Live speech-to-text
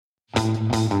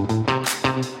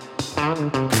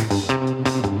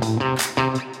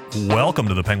Welcome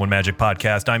to the Penguin Magic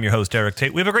Podcast. I'm your host, Eric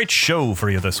Tate. We have a great show for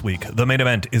you this week. The main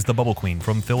event is the Bubble Queen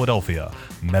from Philadelphia.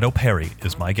 Meadow Perry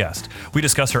is my guest. We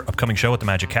discuss her upcoming show at the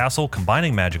Magic Castle,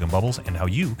 combining magic and bubbles, and how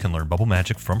you can learn bubble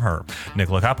magic from her.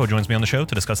 Nicola Capo joins me on the show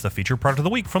to discuss the featured product of the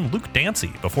week from Luke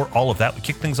Dancy. Before all of that, we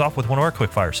kick things off with one of our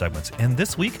quickfire segments. And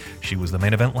this week, she was the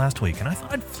main event last week, and I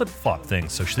thought I'd flip-flop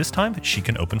things, so this time she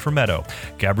can open for Meadow.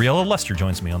 Gabriella Lester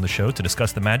joins me on the show to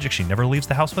discuss the magic she never leaves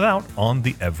the house without on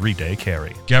the Everyday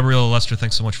Carry. Gabriella Lester,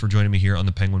 thanks so much for joining me here on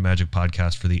the Penguin Magic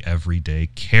Podcast for the Everyday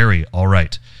Carry. All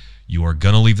right, you are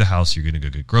going to leave the house. You're going to go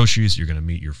get groceries. You're going to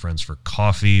meet your friends for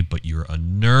coffee, but you're a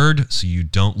nerd, so you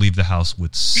don't leave the house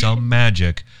with some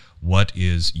magic. What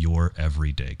is your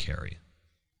Everyday Carry?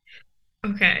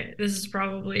 Okay, this is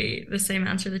probably the same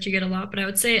answer that you get a lot, but I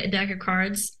would say a deck of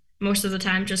cards most of the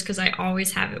time just because I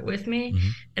always have it with me. Mm-hmm.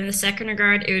 In the second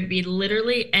regard, it would be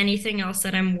literally anything else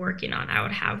that I'm working on I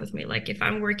would have with me. Like if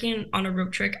I'm working on a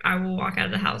rope trick, I will walk out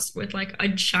of the house with like a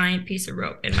giant piece of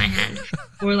rope in my hand.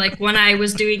 Or like when I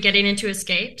was getting into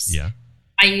escapes,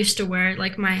 I used to wear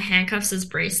like my handcuffs as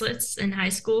bracelets in high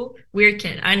school. Weird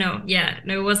kid, I know. Yeah,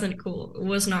 no, it wasn't cool. It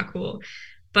was not cool.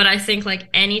 But I think like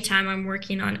anytime I'm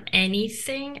working on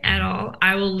anything at all,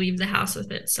 I will leave the house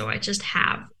with it. So I just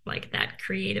have like that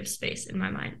creative space in my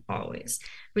mind always,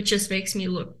 which just makes me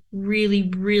look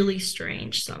really, really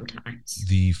strange sometimes.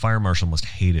 The fire marshal must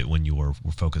hate it when you were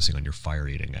focusing on your fire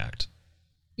eating act.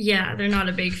 Yeah, they're not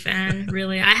a big fan,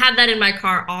 really. I had that in my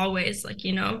car always, like,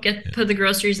 put the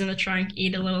groceries in the trunk,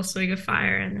 eat a little swig of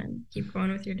fire, and then keep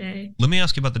going with your day. Let me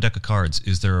ask you about the deck of cards.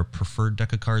 Is there a preferred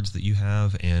deck of cards that you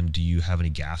have, and do you have any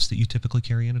gaffs that you typically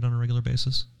carry in it on a regular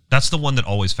basis? That's the one that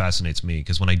always fascinates me,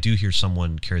 because when I do hear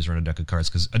someone carries around a deck of cards,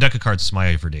 because a deck of cards is my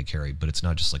everyday carry, but it's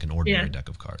not just like an ordinary deck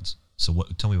of cards. So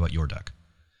tell me about your deck.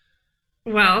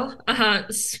 Well,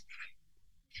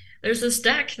 there's this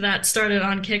deck that started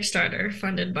on Kickstarter,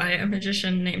 funded by a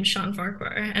magician named Sean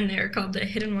Farquhar, and they are called the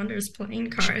Hidden Wonders playing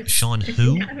cards. Sean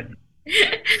who?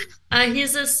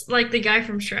 He's this, like, the guy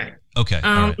from Shrek. Okay,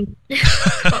 all right.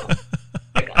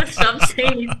 I gotta stop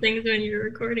saying these things when you're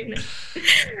recording it.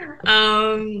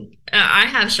 I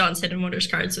have Sean's Hidden Wonders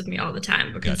cards with me all the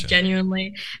time because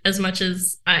genuinely, as much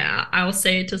as I'll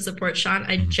say to support Sean,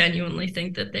 I genuinely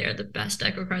think that they are the best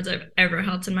deck of cards I've ever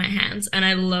held in my hands, and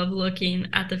I love looking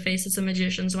at the faces of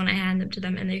magicians when I hand them to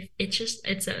them, and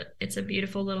it's a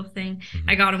beautiful little thing.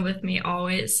 I got them with me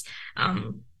always.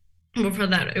 Before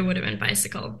that, it would have been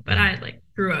Bicycle, but I like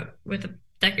grew up with a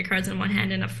deck of cards in one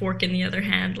hand and a fork in the other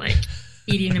hand, like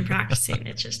eating and practicing.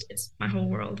 It's my whole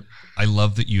world. I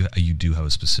love that you do have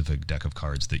a specific deck of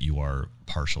cards that you are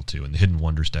partial to, and the Hidden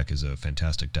Wonders deck is a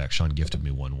fantastic deck. Sean gifted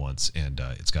me one once, and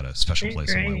it's got a special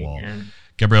place on my wall. Yeah.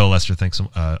 Gabriella Lester, thanks.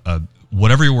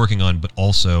 Whatever you're working on, but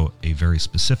also a very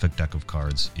specific deck of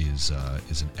cards is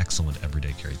an excellent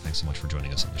everyday carry. Thanks so much for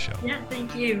joining us on the show. Yeah,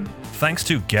 thank you. Thanks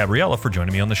to Gabriella for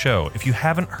joining me on the show. If you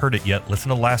haven't heard it yet, listen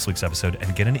to last week's episode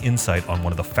and get an insight on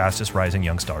one of the fastest rising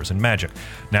young stars in Magic.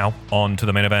 Now, on to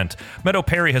the main event. Meadow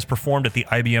Perry has performed at the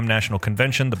IBM National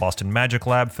Convention, the Boston Magic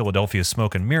Lab, Philadelphia's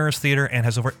Smoke and Mirrors Theater, and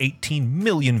has over 18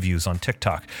 million views on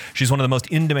TikTok. She's one of the most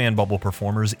in-demand bubble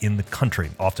performers in the country,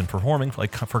 often performing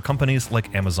for companies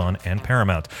like Amazon and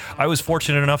Paramount. I was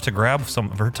fortunate enough to grab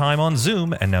some of her time on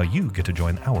Zoom, and now you get to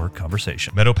join our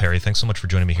conversation. Meadow Perry, thanks so much for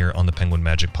joining me here on the Penguin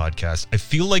Magic Podcast. I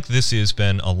feel like this has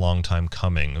been a long time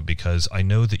coming because I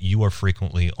know that you are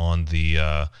frequently on the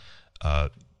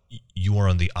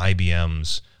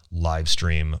IBM's live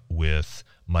stream with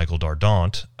Michael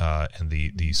Dardant and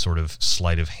the sort of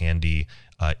sleight of handy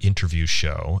interview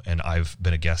show, and I've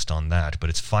been a guest on that, but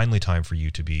it's finally time for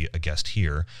you to be a guest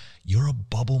here. You're a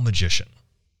bubble magician.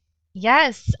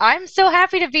 Yes, I'm so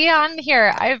happy to be on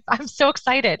here. I'm so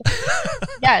excited.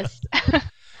 Yes,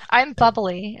 I'm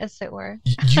bubbly, as it were.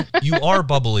 You are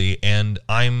bubbly, and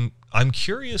I'm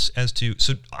curious as to.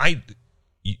 So I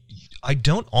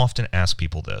don't often ask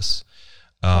people this,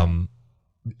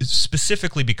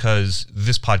 specifically because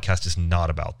this podcast is not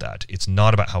about that. It's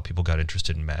not about how people got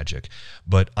interested in magic,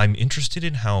 but I'm interested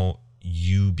in how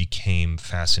you became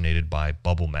fascinated by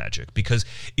bubble magic, because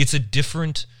it's a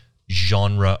different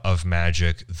genre of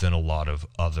magic than a lot of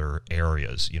other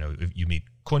areas. You know, you meet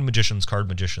coin magicians, card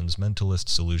magicians,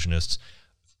 mentalists, illusionists.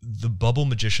 The bubble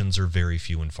magicians are very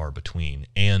few and far between.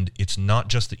 And it's not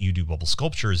just that you do bubble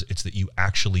sculptures, it's that you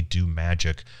actually do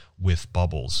magic with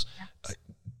bubbles. Yes.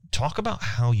 Talk about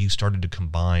how you started to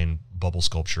combine bubble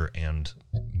sculpture and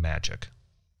magic.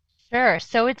 Sure.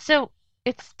 So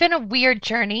it's been a weird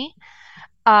journey.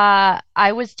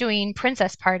 I was doing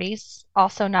princess parties,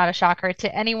 also not a shocker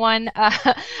to anyone.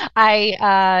 As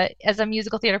a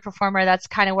musical theater performer, that's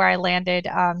kind of where I landed,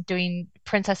 doing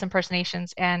princess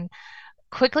impersonations, and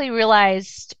quickly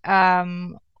realized,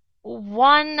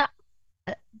 one,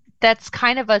 that's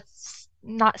kind of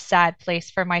not sad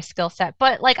place for my skill set,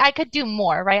 but like I could do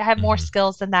more, right? I have more Hmm.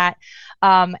 skills than that,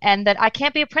 and that I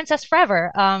can't be a princess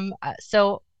forever.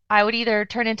 So I would either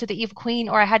turn into the evil queen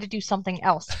or I had to do something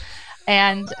else.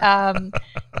 And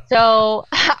so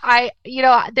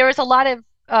there was a lot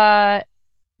of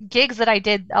gigs that I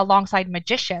did alongside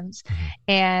magicians, Hmm.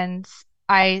 and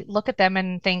I look at them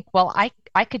and think, well,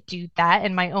 I could do that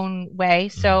in my own way.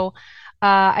 Hmm. So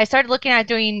I started looking at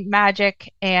doing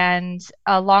magic, and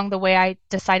along the way, I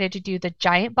decided to do the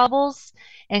giant bubbles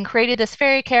and created this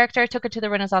fairy character. Took it to the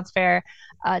Renaissance Fair,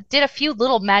 did a few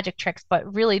little magic tricks,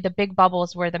 but really the big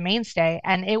bubbles were the mainstay,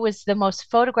 and it was the most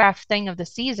photographed thing of the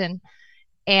season.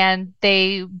 And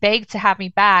they begged to have me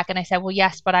back, and I said, well,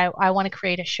 yes, but I want to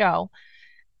create a show.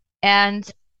 And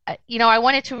I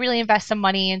wanted to really invest some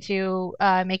money into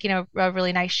making a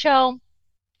really nice show.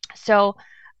 So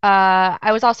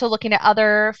I was also looking at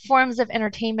other forms of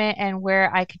entertainment and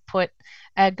where I could put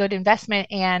a good investment.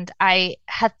 And I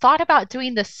had thought about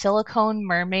doing the silicone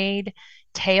mermaid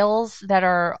tails that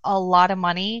are a lot of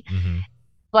money, Hmm.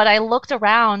 but I looked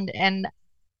around and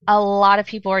a lot of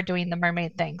people are doing the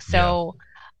mermaid thing. Yeah. So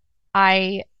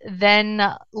I then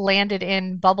landed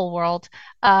in Bubble World.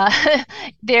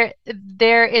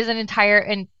 There is an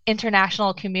entire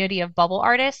international community of bubble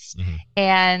artists, Hmm.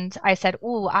 and I said,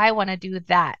 "Ooh, I want to do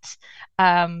that."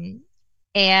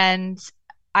 And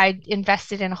I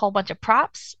invested in a whole bunch of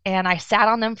props, and I sat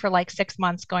on them for like 6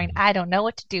 months, going, "I don't know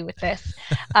what to do with this."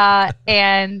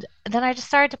 And then I just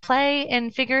started to play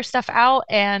and figure stuff out,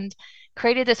 and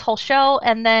created this whole show,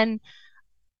 and then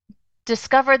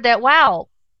discovered that, wow,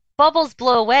 bubbles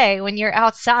blow away when you're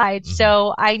outside. Hmm.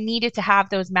 So I needed to have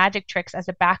those magic tricks as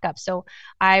a backup. So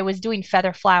I was doing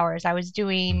feather flowers, I was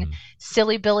doing Hmm.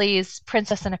 Silly Billy's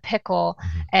Princess in a Pickle,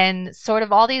 Hmm. and sort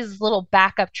of all these little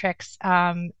backup tricks,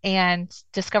 and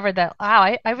discovered that,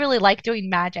 wow, I really like doing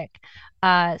magic.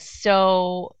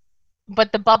 So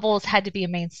but the bubbles had to be a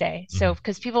mainstay. So Hmm.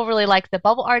 because people really like the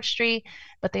bubble artistry,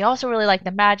 but they also really like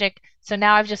the magic. So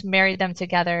now I've just married them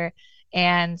together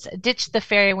and ditched the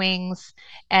fairy wings,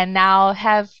 and now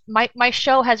have my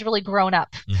show has really grown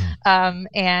up. Hmm.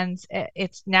 And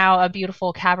it's now a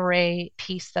beautiful cabaret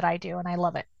piece that I do, and I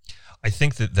love it. I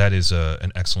think that is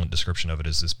an excellent description of it,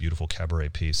 is this beautiful cabaret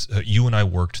piece. You and I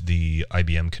worked the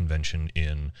IBM convention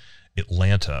in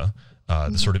Atlanta, the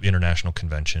Mhm. sort of international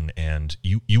convention, and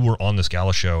you were on this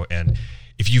gala show. And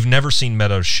if you've never seen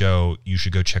Meadow's show, you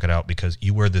should go check it out, because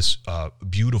you wear this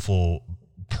beautiful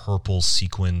purple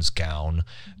sequins gown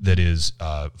that is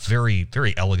very,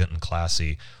 very elegant and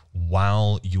classy,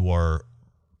 while you are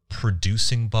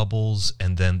producing bubbles.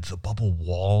 And then the bubble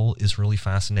wall is really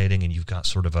fascinating, and you've got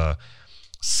sort of a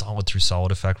solid through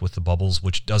solid effect with the bubbles,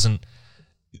 which doesn't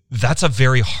that's a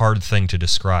very hard thing to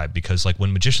describe, because like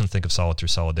when magicians think of solid through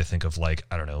solid, they think of, like,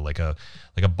 I don't know, like a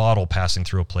bottle passing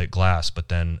through a plate glass. But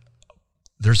then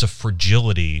there's a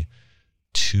fragility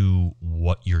to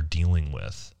what you're dealing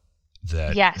with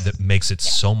Yes. that makes it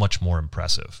so much more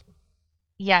impressive.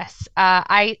 Yes.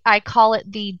 I call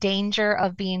it the danger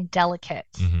of being delicate.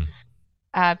 Hmm.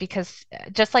 Because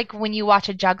just like when you watch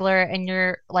a juggler and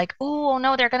you're like, oh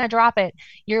no, they're gonna drop it,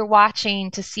 you're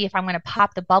watching to see if I'm gonna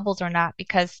pop the bubbles or not,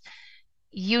 because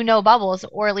you know bubbles,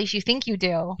 or at least you think you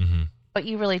do, Hmm. but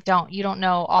you really don't. You don't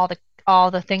know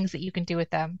all the things that you can do with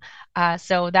them.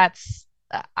 So that's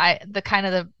I the kind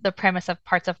of the premise of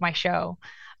parts of my show,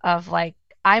 of like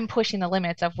I'm pushing the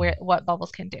limits of what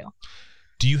bubbles can do.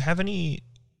 Do you have any?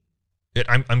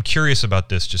 I'm curious about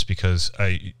this, just because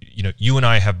you and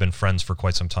I have been friends for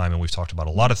quite some time, and we've talked about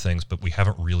a lot of things, but we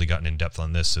haven't really gotten in depth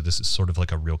on this. So this is sort of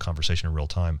like a real conversation in real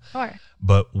time. Sure.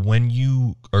 But when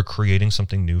you are creating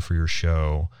something new for your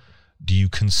show, do you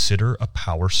consider a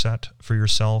power set for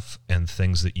yourself, and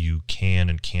things that you can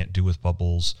and can't do with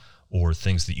bubbles, or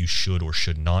things that you should or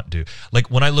should not do?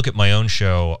 Like when I look at my own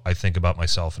show, I think about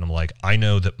myself and I'm like, I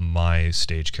know that my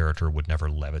stage character would never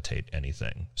levitate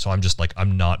anything. So I'm just like,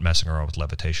 I'm not messing around with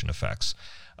levitation effects.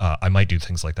 I might do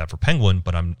things like that for Penguin,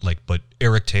 but but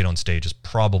Eric Tate on stage is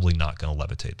probably not going to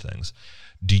levitate things.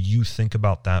 Do you think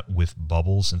about that with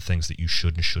bubbles, and things that you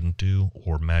should and shouldn't do,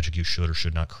 or magic you should or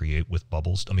should not create with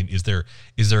bubbles? I mean, is there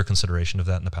a consideration of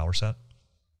that in the power set?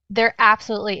 There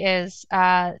absolutely is.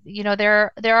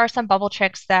 There are some bubble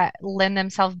tricks that lend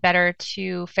themselves better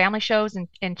to family shows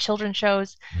and children's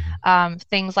shows. Mm-hmm.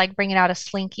 Things like bringing out a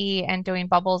slinky and doing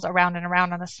bubbles around and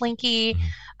around on a slinky.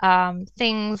 Mm-hmm.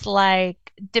 Things like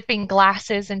dipping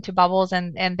glasses into bubbles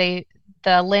and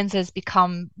the lenses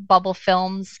become bubble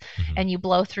films Mm-hmm. and you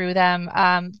blow through them.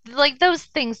 Like those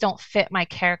things don't fit my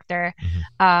character.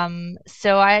 Mm-hmm.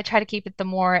 So I try to keep it the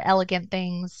more elegant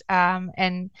things.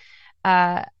 And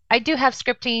I do have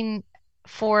scripting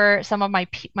for some of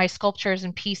my sculptures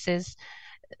and pieces,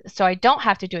 so I don't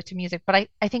have to do it to music. But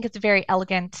I think it's very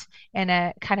elegant and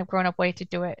a kind of grown up way to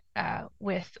do it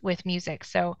with music.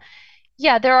 So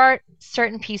yeah, there are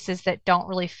certain pieces that don't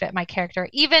really fit my character.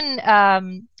 Even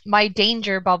my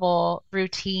danger bubble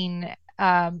routine,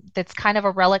 that's kind of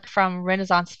a relic from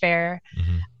Renaissance Fair.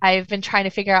 Mm-hmm. I've been trying to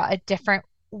figure out a different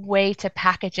way to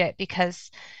package it because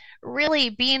really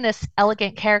being this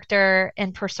elegant character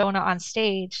and persona on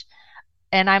stage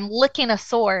and I'm licking a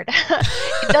sword.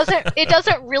 It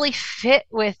doesn't really fit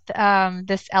with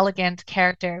this elegant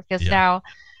character because Yeah. now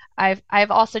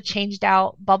I've also changed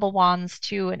out bubble wands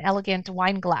to an elegant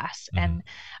wine glass, Mm-hmm.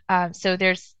 and so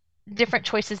there's different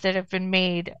choices that have been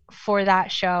made for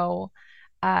that show,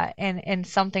 and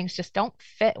some things just don't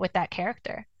fit with that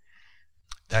character.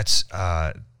 That's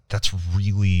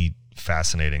really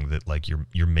fascinating that like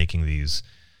you're making these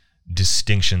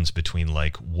distinctions between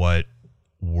like what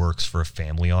works for a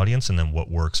family audience and then what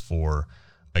works for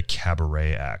a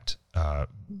cabaret act,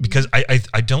 because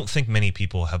I don't think many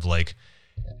people have like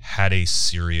had a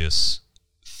serious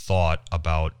thought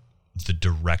about the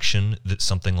direction that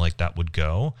something like that would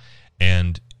go,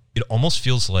 and it almost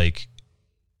feels like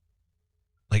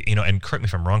and correct me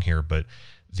if I'm wrong here, but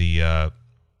the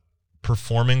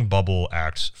performing bubble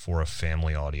acts for a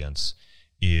family audience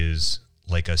is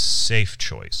like a safe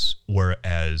choice,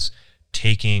 whereas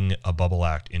taking a bubble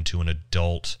act into an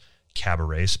adult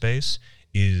cabaret space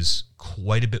is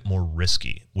quite a bit more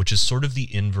risky, which is sort of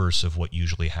the inverse of what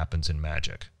usually happens in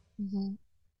magic. Mm-hmm.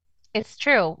 It's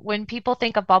true. When people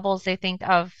think of bubbles, they think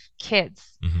of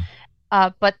kids. Mm-hmm.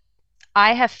 But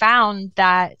I have found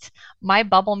that my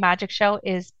bubble magic show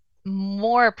is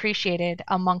more appreciated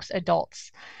amongst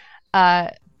adults.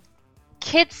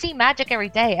 Kids see magic every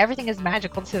day. Everything is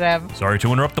magical to them. Sorry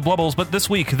to interrupt the blubbles, but this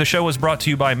week the show is brought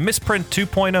to you by Misprint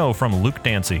 2.0 from Luke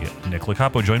Dancy. Nick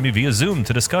Licapo joined me via Zoom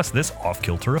to discuss this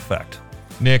off-kilter effect.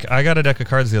 Nick, I got a deck of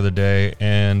cards the other day,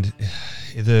 and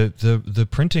the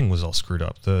printing was all screwed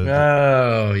up. They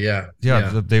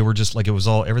were just like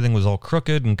everything was all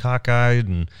crooked and cockeyed,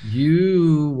 and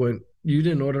you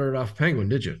didn't order it off Penguin,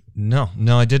 did you? No,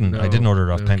 I didn't. I didn't order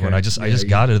it off Penguin. Okay. I just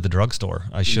got it at the drugstore.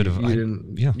 I should have.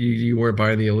 You weren't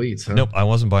buying the elites, huh? Nope, I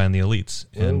wasn't buying the elites.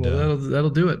 Well,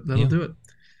 that'll do it. That'll do it.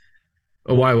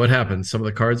 Oh, why? What happened? Some of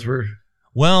the cards were.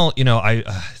 Well,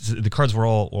 the cards were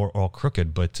all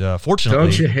crooked, but fortunately,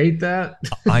 don't you hate that?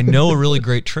 I know a really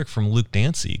great trick from Luke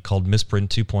Dancy called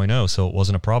Misprint 2.0, so it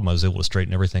wasn't a problem. I was able to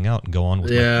straighten everything out and go on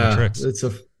with my tricks. It's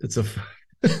a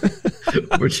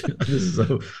which this is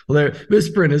so hilarious.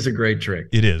 Misprint is a great trick.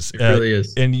 It is. It really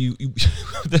is. And you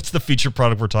that's the feature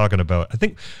product we're talking about. I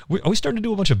think are we starting to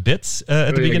do a bunch of bits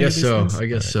at the beginning of these things? I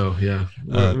guess so. Yeah.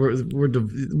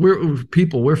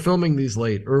 We're filming these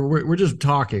late, or we're just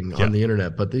talking on the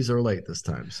internet, but these are late this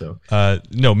time. So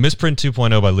no, Misprint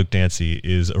 2.0 by Luke Dancy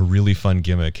is a really fun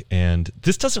gimmick, and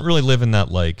this doesn't really live in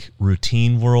that like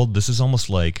routine world. This is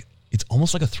almost like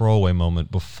a throwaway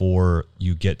moment before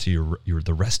you get to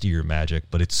the rest of your magic,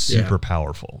 but it's super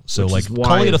powerful. So like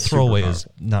calling it a throwaway is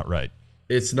not right.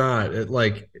 It's not.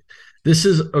 This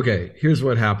is okay. Here's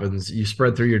what happens. You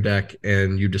spread through your deck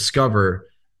and you discover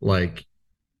like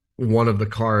one of the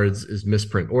cards is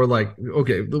misprint, or like,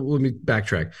 okay, let me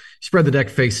backtrack. You spread the deck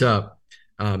face up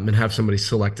and have somebody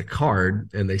select a card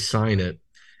and they sign it.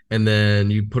 And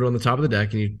then you put it on the top of the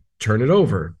deck and you turn it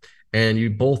over and you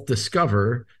both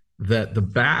discover that the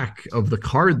back of the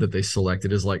card that they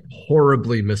selected is like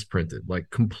horribly misprinted, like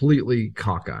completely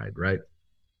cockeyed, right?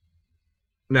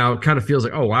 Now it kind of feels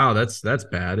like, oh, wow, that's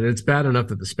bad. And it's bad enough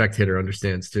that the spectator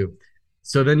understands too.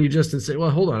 So then you just say,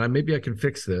 well, hold on, maybe I can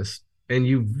fix this. And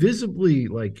you visibly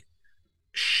like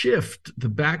shift the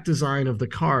back design of the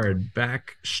card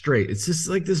back straight. It's just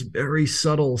like this very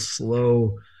subtle,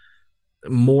 slow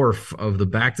morph of the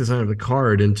back design of the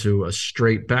card into a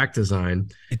straight back design, and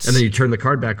then It's you turn the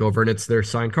card back over and it's their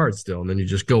signed card still, and then you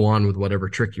just go on with whatever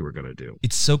trick you were going to do.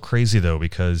 It's so crazy though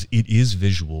because it is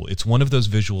visual. It's one of those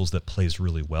visuals that plays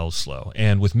really well slow.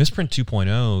 And with Misprint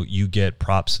 2.0, you get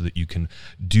props so that you can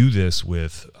do this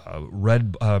with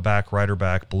red back, rider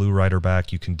back, blue rider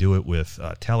back. You can do it with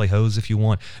tally hos if you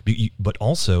want. But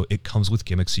also it comes with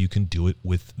gimmicks so you can do it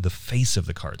with the face of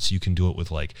the card. So you can do it with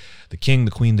like the king,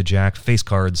 the queen, the jack, face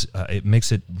cards. It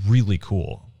makes it really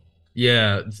cool.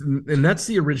 Yeah, and that's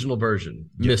the original version.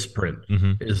 Misprint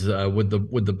is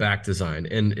with the back design,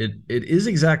 and it is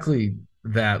exactly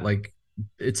that. Like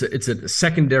it's a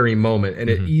secondary moment, and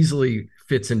it easily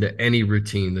fits into any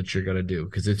routine that you're gonna do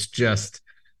because it's just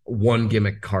one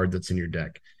gimmick card that's in your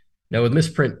deck. Now with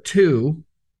Misprint 2,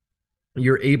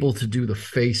 you're able to do the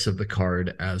face of the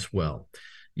card as well.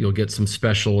 You'll get some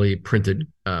specially printed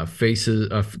faces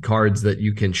of cards that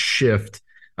you can shift.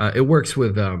 It works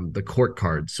with the court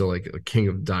cards. So like a King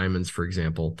of Diamonds, for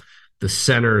example, the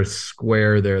center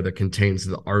square there that contains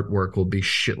the artwork will be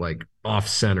like off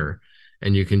center,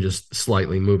 and you can just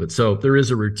slightly move it. So there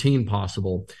is a routine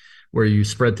possible where you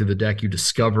spread through the deck, you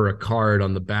discover a card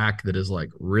on the back that is like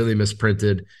really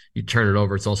misprinted. You turn it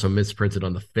over. It's also misprinted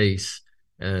on the face.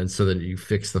 And so then you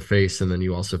fix the face, and then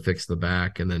you also fix the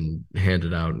back, and then hand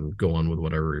it out and go on with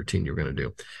whatever routine you're going to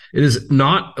do. It is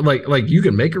not like you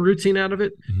can make a routine out of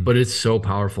it, but it's so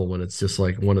powerful when it's just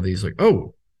like one of these like,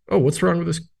 oh, what's wrong with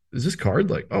this? Is this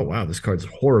card like, oh wow, this card's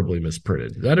horribly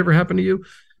misprinted. Did that ever happen to you?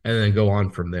 And then go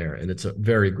on from there. And it's a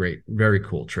very great, very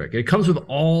cool trick. It comes with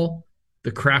all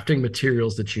the crafting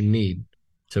materials that you need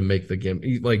to make the game.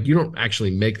 Like you don't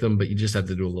actually make them, but you just have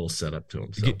to do a little setup to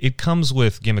them. So. It comes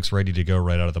with gimmicks ready to go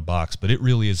right out of the box, but it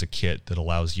really is a kit that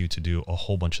allows you to do a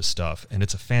whole bunch of stuff. And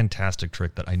it's a fantastic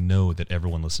trick that I know that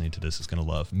everyone listening to this is going to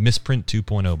love. Misprint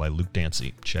 2.0 by Luke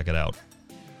Dancy. Check it out.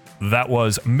 That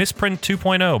was Misprint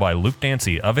 2.0 by Luke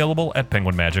Dancy, available at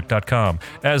penguinmagic.com.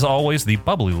 As always, the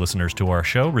bubbly listeners to our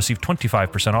show receive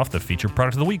 25% off the featured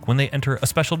product of the week when they enter a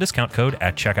special discount code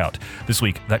at checkout. This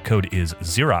week, that code is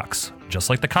Xerox. Just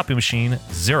like the copy machine,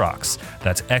 Xerox.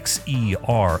 That's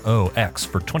Xerox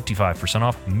for 25%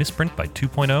 off Misprint by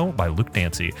 2.0 by Luke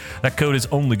Dancy. That code is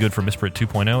only good for Misprint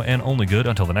 2.0 and only good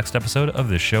until the next episode of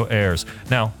this show airs.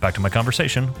 Now, back to my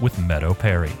conversation with Meadow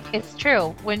Perry. It's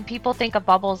true. When people think of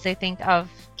bubbles, they think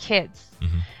of kids.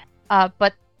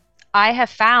 But I have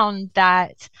found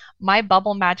that my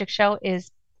bubble magic show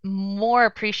is more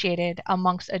appreciated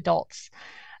amongst adults.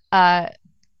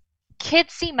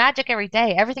 Kids see magic every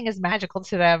day. Everything is magical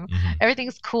to them.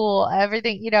 Everything's cool.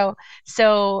 Everything,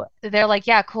 so they're like,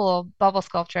 yeah, cool, bubble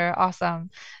sculpture,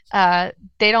 awesome.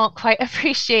 They don't quite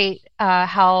appreciate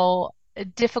how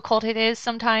difficult it is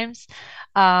sometimes.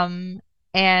 And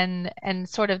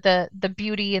sort of the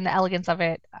beauty and the elegance of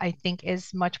it, I think,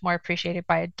 is much more appreciated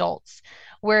by adults.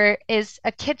 Whereas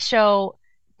a kids show,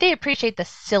 they appreciate the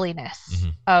silliness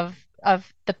of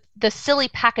the silly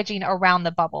packaging around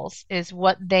the bubbles is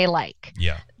what they like.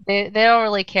 Yeah. They don't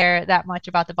really care that much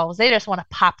about the bubbles. They just want to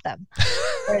pop them.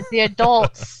 Whereas the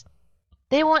adults,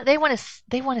 they want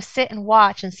to sit and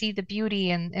watch and see the beauty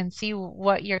and see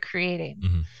what you're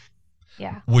creating.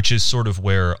 Yeah. Which is sort of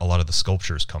where a lot of the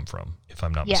sculptures come from, if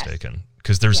I'm not mistaken.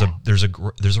 Because there's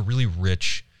a really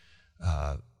rich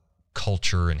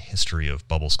culture and history of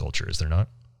bubble sculpture, is there not?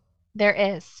 There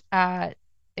is.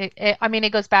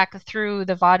 It goes back through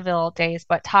the vaudeville days,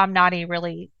 but Tom Noddy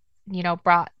really,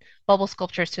 brought bubble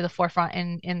sculptures to the forefront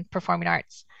in performing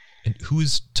arts. And who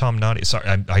is Tom Noddy? Sorry,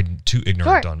 I'm too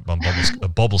ignorant on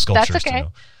bubble sculptures. That's okay. To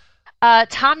know.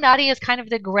 Tom Noddy is kind of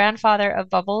the grandfather of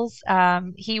bubbles.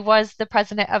 He was the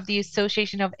president of the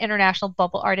Association of International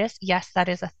Bubble Artists. Yes, that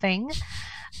is a thing.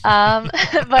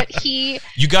 But you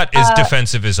got as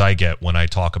defensive as I get when I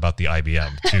talk about the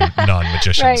IBM to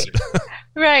non-magicians.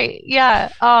 Right. Yeah.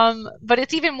 But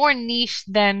it's even more niche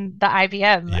than the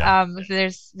IBM. Yeah.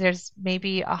 There's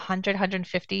maybe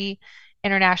 150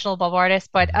 international bubble artists,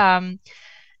 but Tom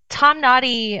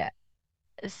Noddy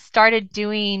started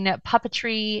doing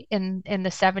puppetry in the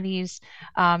 70s,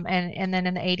 and then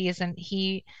in the 80s, and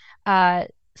he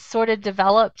sort of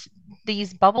developed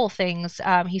these bubble things.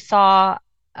 He saw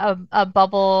a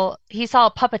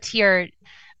puppeteer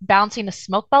bouncing a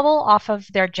smoke bubble off of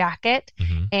their jacket,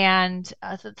 and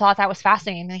thought that was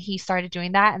fascinating. And he started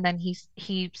doing that, and then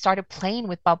he started playing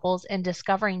with bubbles and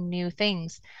discovering new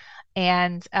things,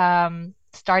 and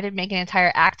started making an entire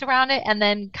act around it, and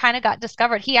then kind of got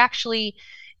discovered. He actually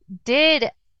did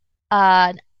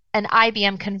an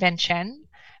IBM convention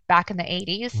back in the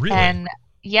 80s. Really? And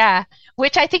Yeah,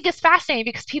 which I think is fascinating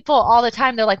because people all the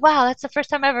time they're like, "Wow, that's the first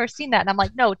time I've ever seen that." And I'm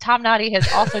like, "No, Tom Noddy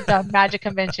has also done magic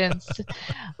conventions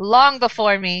long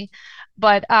before me."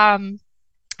 But then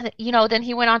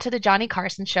he went on to the Johnny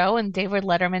Carson show and David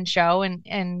Letterman show,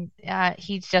 and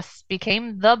he just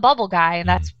became the bubble guy, and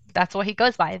Mhm. that's what he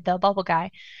goes by, the bubble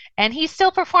guy. And he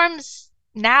still performs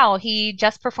now. He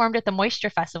just performed at the Moisture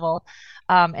Festival,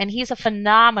 and he's a Yeah.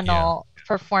 phenomenal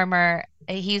performer.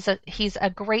 He's a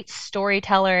great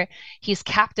storyteller. He's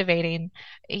captivating.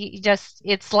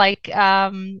 It's like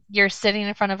you're sitting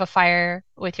in front of a fire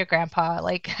with your grandpa.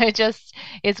 Like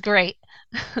it's great.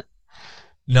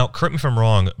 Now, correct me if I'm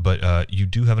wrong, but you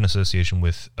do have an association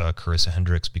with Carissa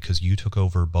Hendricks because you took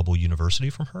over Bubble University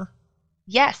from her?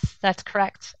 Yes, that's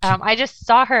correct. Can- I just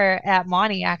saw her at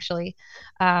Monty actually.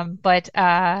 But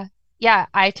yeah,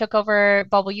 I took over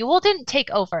Bubble U. Well, didn't take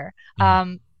over.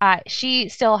 Mhm. She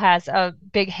still has a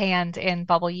big hand in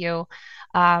Bubble U.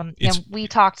 It's And we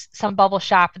talked some Bubble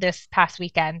Shop this past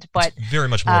weekend, it's but very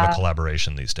much more of a uh,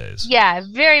 collaboration these days. yeah,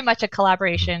 very much a Mhm.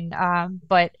 collaboration.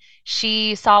 But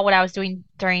she saw what I was doing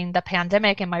during the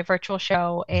pandemic in my virtual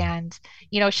show, Mhm. and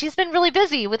she's been really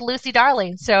busy with Lucy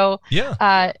Darling, so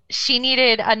Yeah. she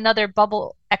needed another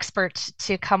bubble expert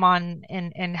to come on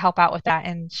and help out with that.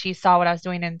 And she saw what I was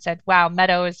doing and said, "Wow,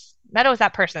 Meadow is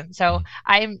that person." So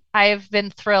Mhm. I've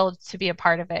been thrilled to be a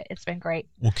part of it. It's been great.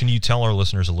 Well, can you tell our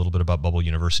listeners a little bit about Bubble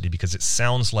University? Because it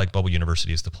sounds like Bubble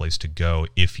University is the place to go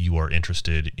if you are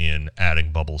interested in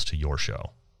adding bubbles to your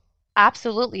show.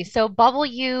 Absolutely. So Bubble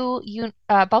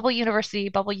University,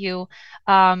 Bubble U,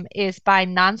 is by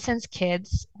Nonsense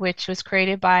Kids, which was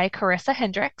created by Carissa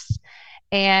Hendricks.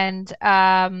 And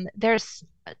there's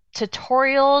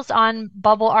tutorials on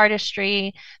bubble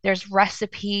artistry, there's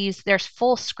recipes, there's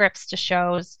full scripts to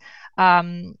shows.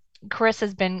 Um,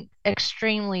 Carissa's been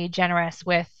extremely generous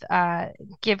with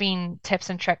giving tips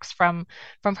and tricks from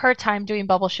her time doing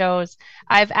bubble shows.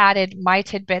 I've added my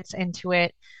tidbits into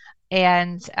it,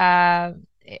 and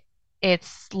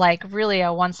it's like really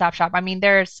a one-stop shop. I mean,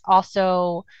 there's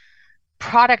also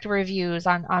product reviews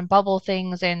on bubble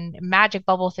things and magic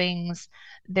bubble things.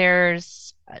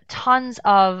 There's tons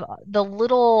of the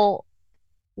little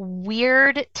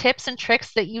weird tips and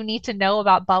tricks that you need to know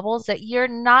about bubbles that you're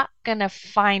not going to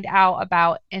find out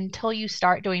about until you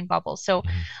start doing bubbles. So,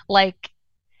 Mhm. like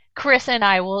Chris and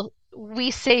I will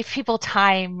we save people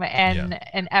time Yeah.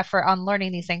 and effort on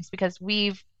learning these things because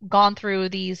we've gone through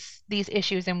these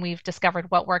issues and we've discovered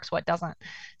what works, what doesn't.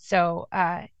 So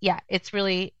yeah, it's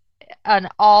really an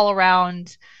all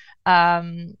around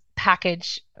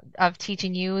package of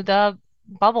teaching you the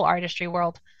bubble artistry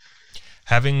world.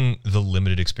 Having the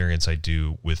limited experience I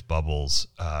do with bubbles,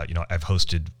 I've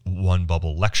hosted one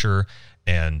bubble lecture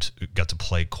and got to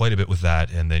play quite a bit with that.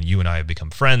 And then you and I have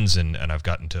become friends, and I've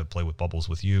gotten to play with bubbles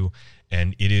with you.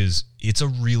 And it's a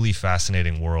really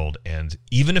fascinating world. And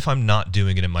even if I'm not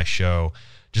doing it in my show,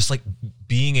 just like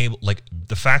being able, like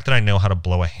the fact that I know how to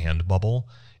blow a hand bubble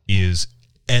is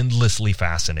endlessly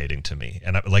fascinating to me.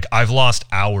 And I've lost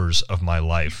hours of my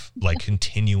life like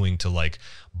continuing to like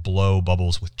blow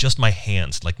bubbles with just my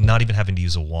hands, like not even having to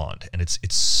use a wand. And it's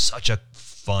such a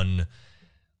fun,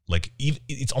 like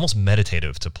it's almost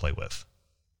meditative to play with.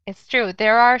 It's true.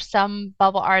 There are some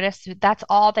bubble artists who that's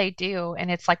all they do,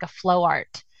 and it's like a flow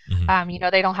art. Hmm.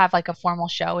 They don't have like a formal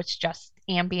show. It's just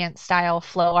ambient style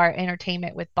flow art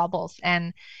entertainment with bubbles.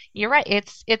 And you're right,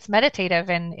 it's meditative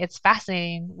and it's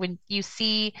fascinating when you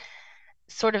see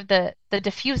sort of the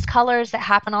diffuse colors that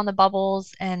happen on the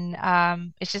bubbles, and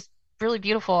it's just really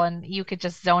beautiful, and you could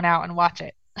just zone out and watch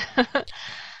it.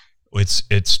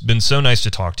 It's been so nice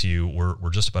to talk to you. We're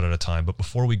just about out of time, but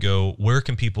before we go, where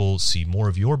can people see more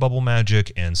of your bubble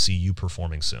magic and see you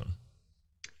performing soon?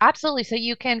 Absolutely. So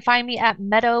you can find me at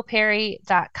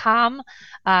meadowperry.com,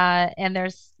 and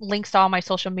there's links to all my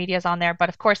social medias on there. But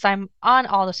of course, I'm on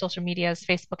all the social medias: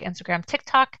 Facebook, Instagram,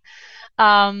 TikTok.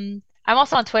 I'm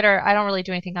also on Twitter. I don't really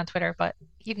do anything on Twitter, but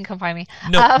you can come find me.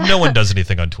 No, no one does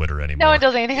anything on Twitter No one anymore.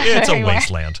 does anything on It's Twitter a anymore.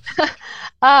 wasteland.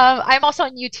 I'm also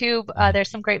on YouTube. Mhm. There's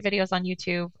some great videos on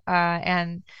YouTube,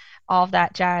 and all of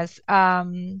that jazz.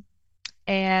 And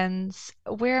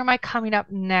where am I coming up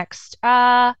next?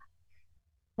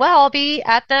 Well, I'll be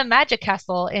at the Magic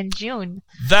Castle in June.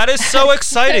 That is so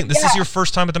exciting. This is Yeah, your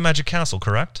first time at the Magic Castle,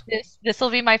 correct? this will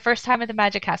be my first time at the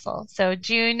Magic Castle. So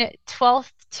June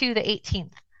 12th to the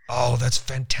 18th. Oh, that's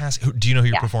fantastic. Do you know who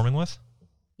you're Yeah. performing with?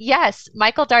 Yes,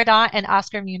 Michael Dardant and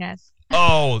Oscar Muniz.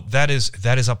 Oh, that is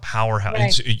a powerhouse.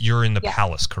 Right. You're in the Yeah.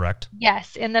 palace, correct?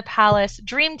 Yes, in the Palace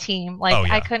Dream Team. Like Oh,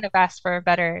 yeah. I couldn't have asked for a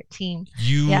better team.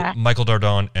 You, Yeah. Michael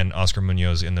Dardon, and Oscar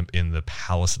Munoz in the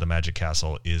Palace of the Magic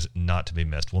Castle is not to be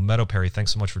missed. Well, Meadow Perry,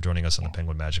 thanks so much for joining us on the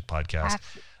Penguin Magic Podcast.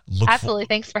 Absolutely.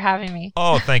 Thanks for having me.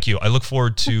 Oh, thank you. I look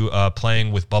forward to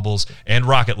playing with Bubbles and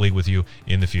Rocket League with you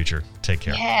in the future. Take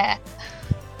care. Yeah.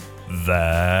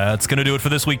 That's going to do it for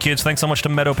this week, kids. Thanks so much to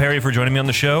Meadow Perry for joining me on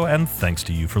the show, and thanks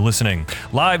to you for listening.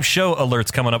 Live show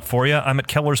alerts coming up for you. I'm at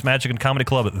Keller's Magic and Comedy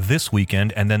Club this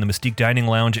weekend, and then the Mystique Dining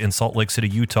Lounge in Salt Lake City,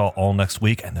 Utah all next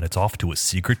week, and then it's off to a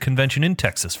secret convention in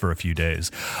Texas for a few days.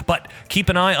 But keep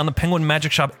an eye on the Penguin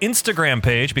Magic Shop Instagram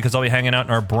page, because I'll be hanging out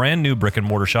in our brand new brick and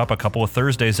mortar shop a couple of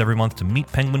Thursdays every month to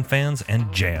meet Penguin fans and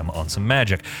jam on some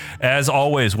magic. As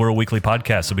always, we're a weekly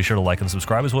podcast, so be sure to like and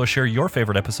subscribe, as well as share your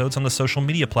favorite episodes on the social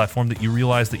media platform that you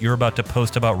realize that you're about to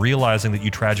post about realizing that you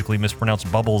tragically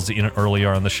mispronounced Bubbles in earlier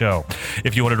on the show.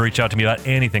 If you wanted to reach out to me about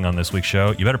anything on this week's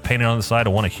show, you better paint it on the side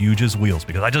of one of Huge's wheels,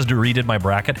 because I just redid my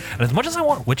bracket, and as much as I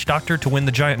want Witch Doctor to win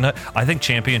the Giant Nut, I think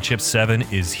Championship 7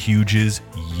 is Huge's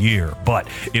year. But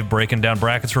if breaking down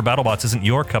brackets for BattleBots isn't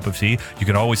your cup of tea, you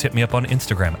can always hit me up on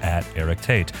Instagram at Eric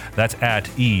Tate. That's at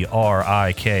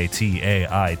ERIKTAIT.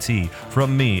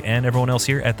 From me and everyone else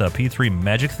here at the P3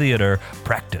 Magic Theater,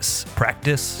 practice,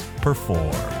 perform.